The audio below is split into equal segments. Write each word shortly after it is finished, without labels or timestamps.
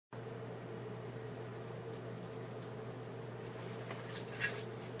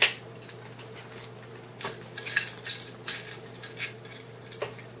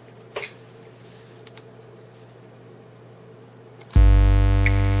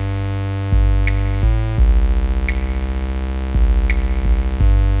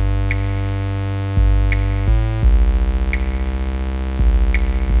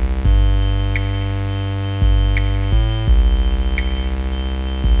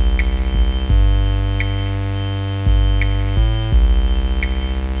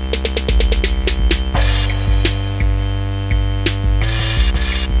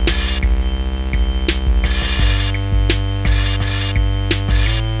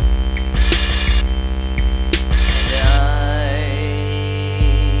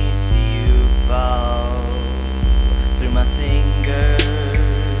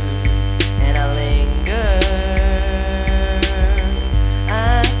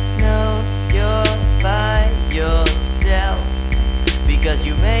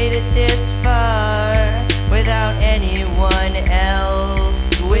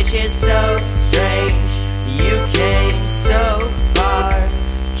which is so strange. You came so far.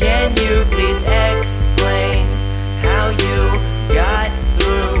 Can you please explain how you got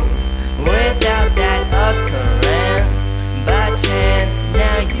through without that occurrence? By chance,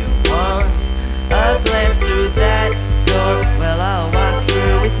 now you want a glance through that door. Well, I'll walk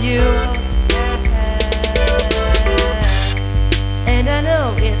through with you. And I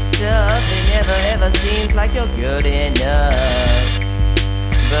know it's tough, it never ever seems like you're good enough,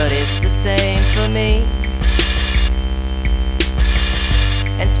 but it's the same for me.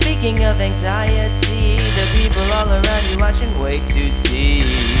 And speaking of anxiety, the people all around you watching wait to see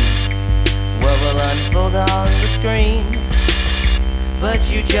what will unfold on the screen.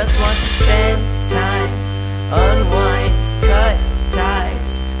 But you just want to spend time, unwind, cut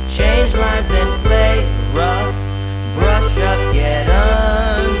ties, change lives and play rough. Brush up, get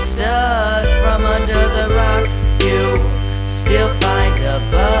unstuck from under the rock. You still find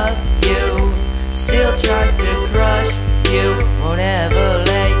above you, still tries to crush you, won't ever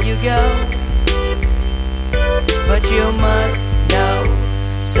let you go. But you must know,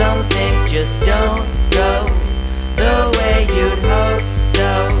 some things just don't go the way you'd hope so,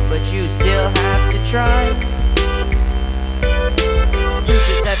 but you still have to try. You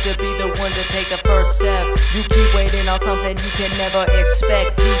just have to be the one to take the first step. You keep waiting on something you can never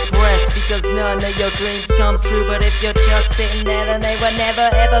expect. Depressed because none of your dreams come true. But if you're just sitting there, then they were never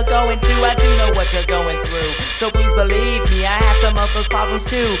ever going to. I do know what you're going through, so please believe me, I have some of those problems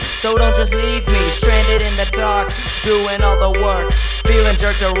too. So don't just leave me stranded in the dark, doing all the work, feeling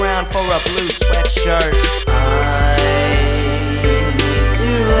jerked around for a blue sweatshirt. I need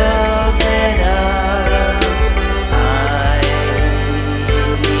to